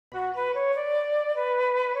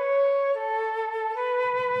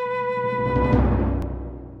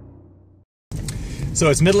So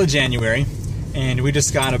it's middle of January, and we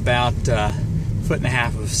just got about a foot and a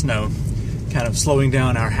half of snow, kind of slowing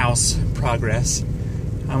down our house progress.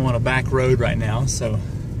 I'm on a back road right now, so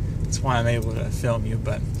that's why I'm able to film you.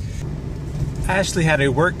 But Ashley had a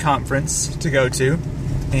work conference to go to,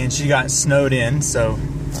 and she got snowed in, so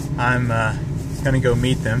I'm gonna go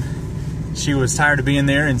meet them. She was tired of being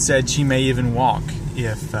there and said she may even walk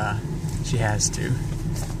if she has to.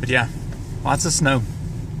 But yeah, lots of snow.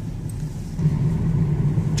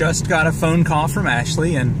 Just got a phone call from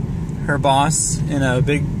Ashley, and her boss in a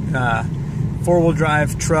big four-wheel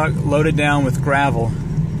drive truck loaded down with gravel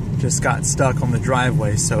just got stuck on the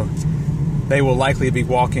driveway, so they will likely be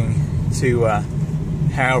walking to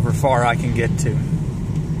however far I can get to.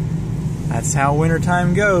 That's how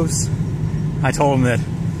wintertime goes. I told them that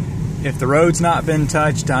if the road's not been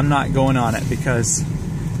touched, I'm not going on it, because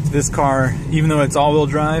this car, even though it's all-wheel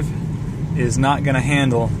drive, is not going to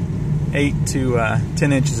handle 8 to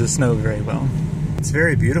 10 inches of snow very well. It's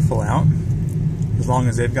very beautiful out, as long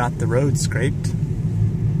as they've got the road scraped.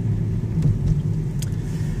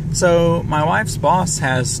 So my wife's boss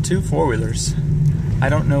has 2 four-wheelers. I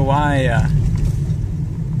don't know why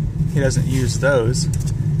he doesn't use those.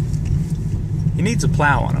 He needs a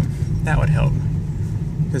plow on them. That would help,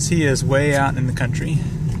 because he is way out in the country.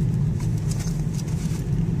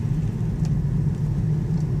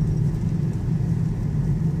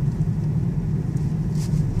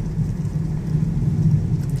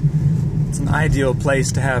 Ideal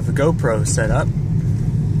place to have a GoPro set up.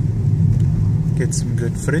 Get some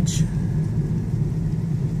good footage.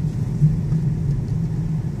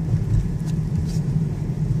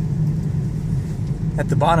 At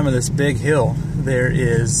the bottom of this big hill there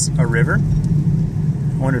is a river.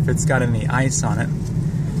 I wonder if it's got any ice on it.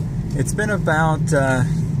 It's been about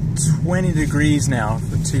 20 degrees now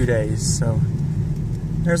for 2 days, so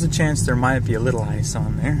there's a chance there might be a little ice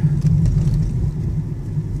on there.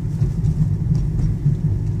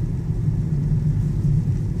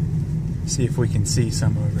 See if we can see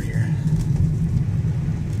some over here.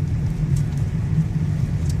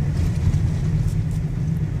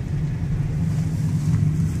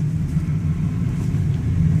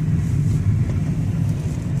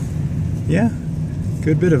 Yeah,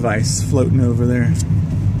 good bit of ice floating over there.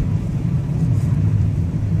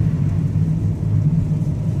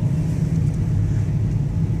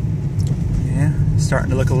 Yeah,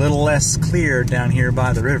 starting to look a little less clear down here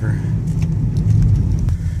by the river.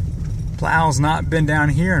 Plow's not been down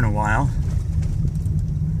here in a while.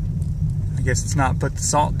 I guess it's not put the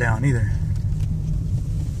salt down either.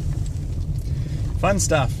 Fun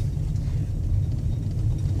stuff.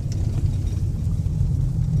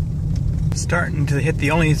 Starting to hit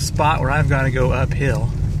the only spot where I've got to go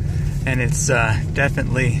uphill, and it's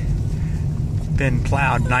definitely been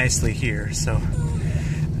plowed nicely here. So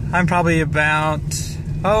I'm probably about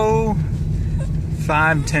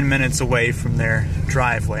 5-10 minutes away from their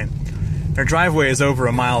driveway. Their driveway is over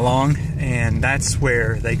a mile long, and that's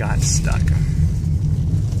where they got stuck.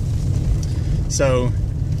 So,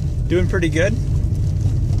 doing pretty good.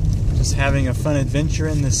 Just having a fun adventure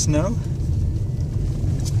in the snow.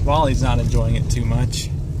 Wally's not enjoying it too much.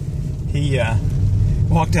 He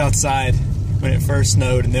walked outside when it first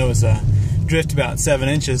snowed, and there was a drift about 7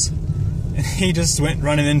 inches, and he just went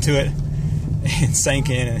running into it and sank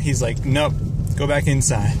in, and he's like, nope, go back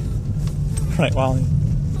inside. Right, Wally?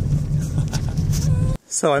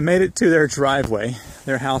 So I made it to their driveway.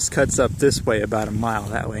 Their house cuts up this way about a mile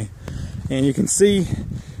that way. And you can see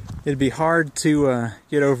it'd be hard to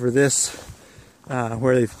get over this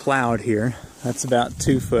where they've plowed here. That's about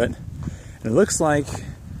 2 foot. And it looks like,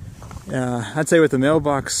 I'd say with the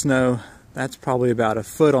mailbox snow, that's probably about a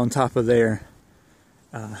foot on top of there.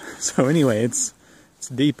 So anyway, it's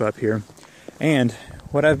deep up here. And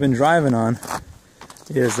what I've been driving on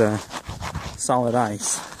is solid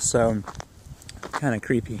ice. So kind of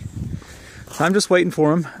creepy. So I'm just waiting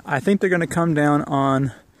for them. I think they're going to come down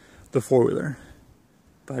on the four-wheeler,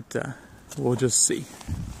 but we'll just see.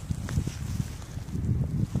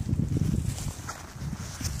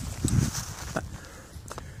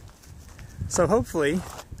 So hopefully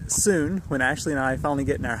soon, when Ashley and I finally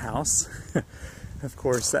get in our house, of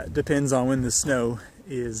course that depends on when the snow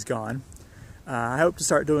is gone, I hope to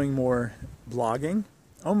start doing more blogging,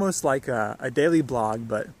 almost like a daily blog,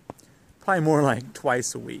 but probably more like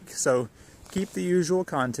twice a week. So keep the usual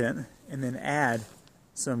content and then add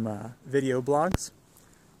some video blogs.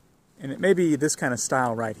 And it may be this kind of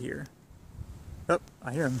style right here. Oh,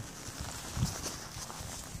 I hear him.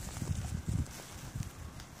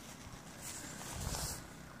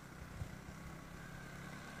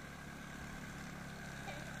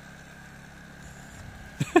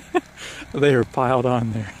 They are piled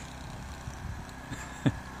on there.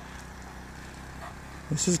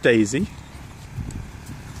 This is Daisy.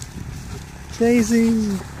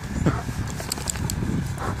 Daisy!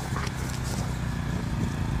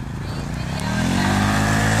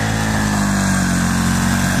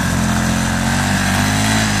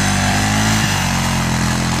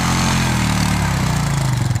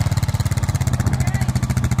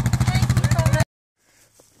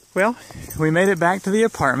 Well, we made it back to the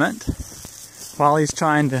apartment while he's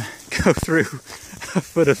trying to go through a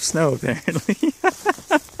foot of snow, apparently.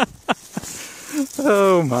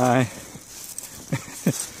 Oh my.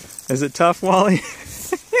 Is it tough, Wally?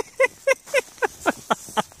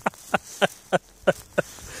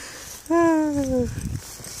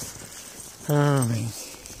 Oh man.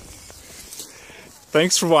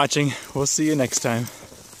 Thanks for watching. We'll see you next time.